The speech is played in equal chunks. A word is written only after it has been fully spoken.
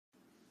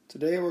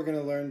Today we're going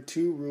to learn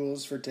two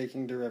rules for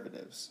taking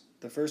derivatives.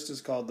 The first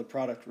is called the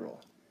product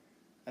rule,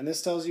 and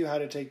this tells you how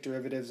to take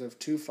derivatives of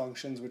two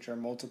functions which are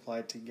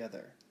multiplied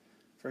together.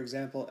 For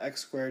example,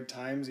 x squared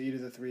times e to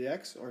the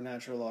 3x, or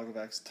natural log of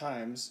x,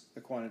 times the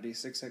quantity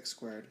 6x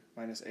squared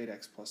minus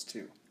 8x plus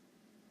 2.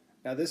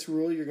 Now this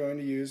rule you're going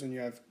to use when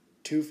you have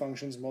two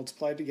functions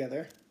multiplied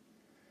together,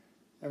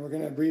 and we're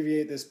going to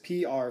abbreviate this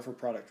PR for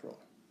product rule.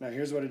 Now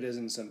here's what it is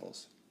in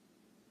symbols.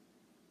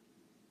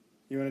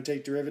 You want to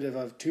take derivative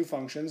of two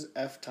functions,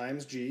 f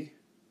times g,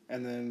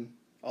 and then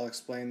I'll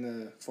explain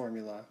the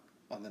formula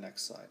on the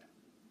next slide.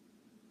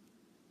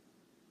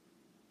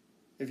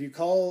 If you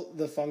call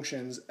the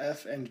functions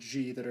f and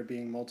g that are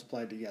being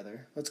multiplied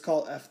together, let's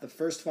call f the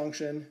first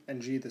function and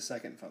g the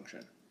second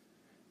function.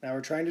 Now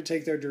we're trying to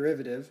take their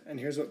derivative, and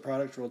here's what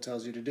product rule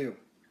tells you to do.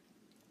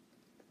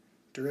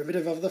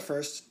 Derivative of the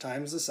first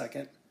times the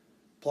second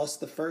plus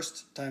the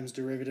first times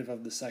derivative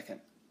of the second.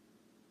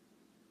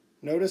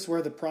 Notice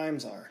where the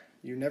primes are.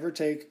 You never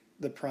take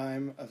the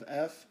prime of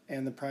f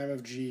and the prime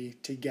of g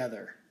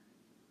together.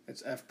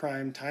 It's f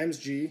prime times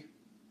g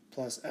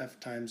plus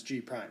f times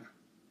g prime.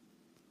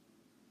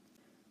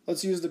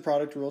 Let's use the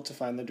product rule to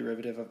find the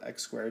derivative of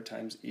x squared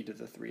times e to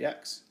the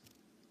 3x.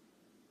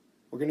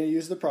 We're going to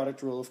use the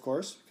product rule, of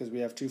course, because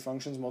we have two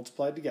functions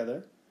multiplied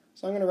together.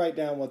 So I'm going to write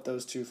down what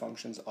those two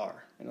functions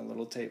are in a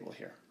little table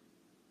here.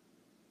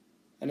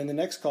 And in the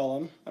next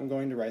column, I'm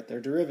going to write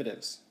their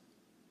derivatives.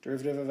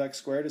 Derivative of x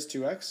squared is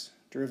 2x.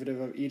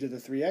 Derivative of e to the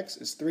 3x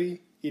is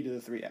 3 e to the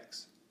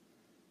 3x.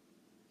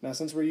 Now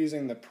since we're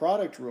using the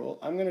product rule,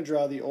 I'm going to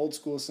draw the old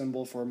school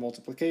symbol for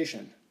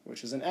multiplication,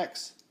 which is an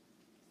x.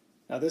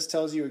 Now this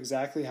tells you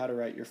exactly how to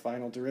write your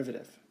final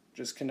derivative.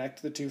 Just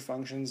connect the two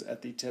functions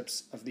at the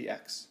tips of the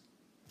x.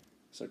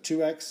 So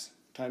 2x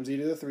times e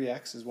to the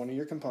 3x is one of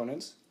your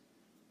components,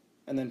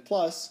 and then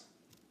plus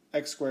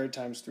x squared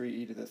times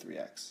 3e to the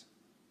 3x.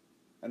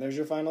 And there's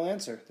your final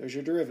answer. There's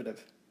your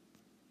derivative.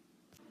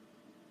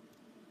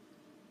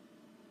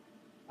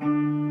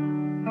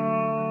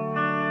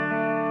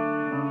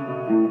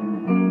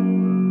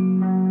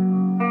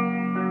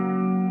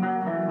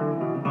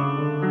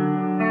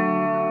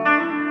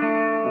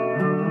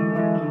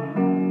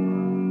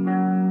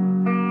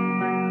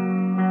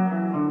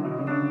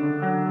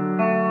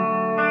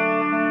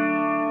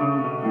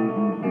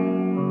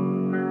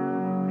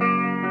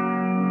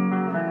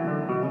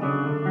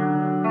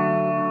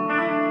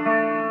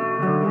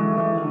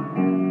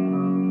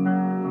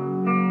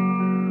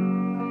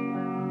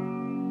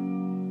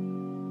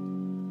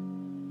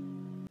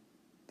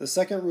 The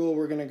second rule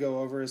we're going to go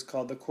over is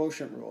called the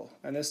quotient rule,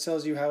 and this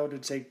tells you how to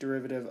take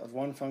derivative of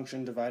one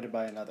function divided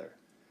by another.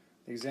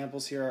 The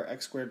examples here are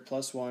x squared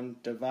plus 1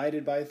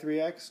 divided by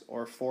 3x,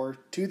 or 4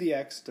 to the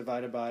x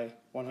divided by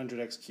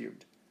 100x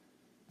cubed.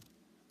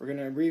 We're going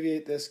to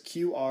abbreviate this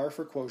QR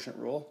for quotient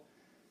rule,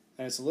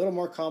 and it's a little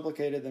more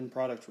complicated than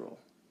product rule.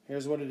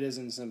 Here's what it is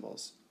in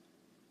symbols.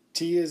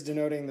 T is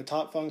denoting the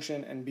top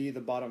function and B the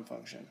bottom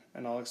function,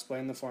 and I'll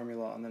explain the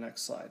formula on the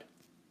next slide.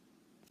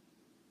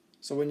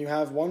 So when you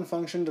have one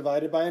function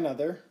divided by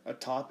another, a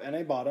top and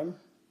a bottom,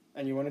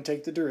 and you want to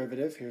take the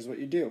derivative, here's what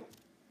you do.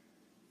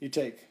 You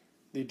take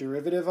the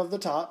derivative of the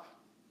top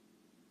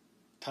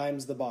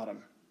times the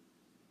bottom.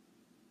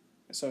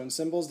 So in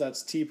symbols,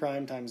 that's t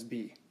prime times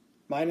b.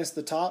 Minus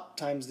the top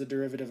times the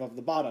derivative of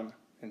the bottom.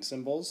 In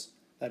symbols,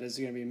 that is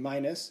going to be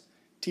minus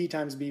t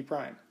times b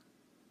prime.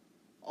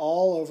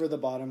 All over the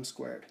bottom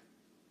squared.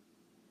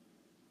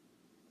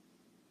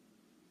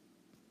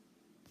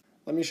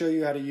 Let me show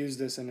you how to use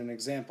this in an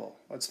example.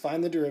 Let's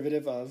find the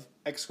derivative of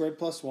x squared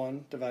plus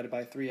 1 divided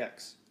by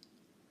 3x.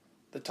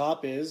 The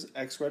top is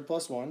x squared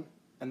plus 1,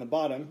 and the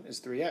bottom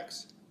is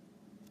 3x.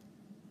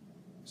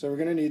 So we're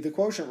going to need the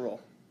quotient rule.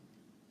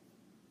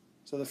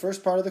 So the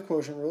first part of the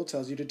quotient rule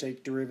tells you to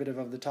take derivative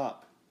of the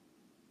top.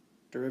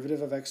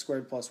 Derivative of x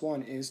squared plus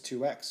 1 is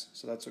 2x,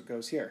 so that's what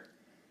goes here.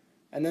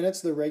 And then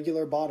it's the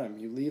regular bottom.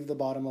 You leave the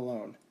bottom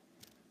alone.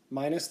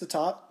 Minus the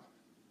top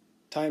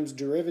times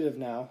derivative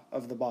now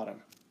of the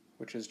bottom,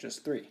 which is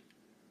just 3,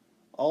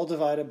 all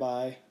divided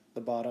by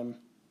the bottom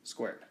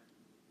squared.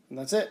 And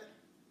that's it.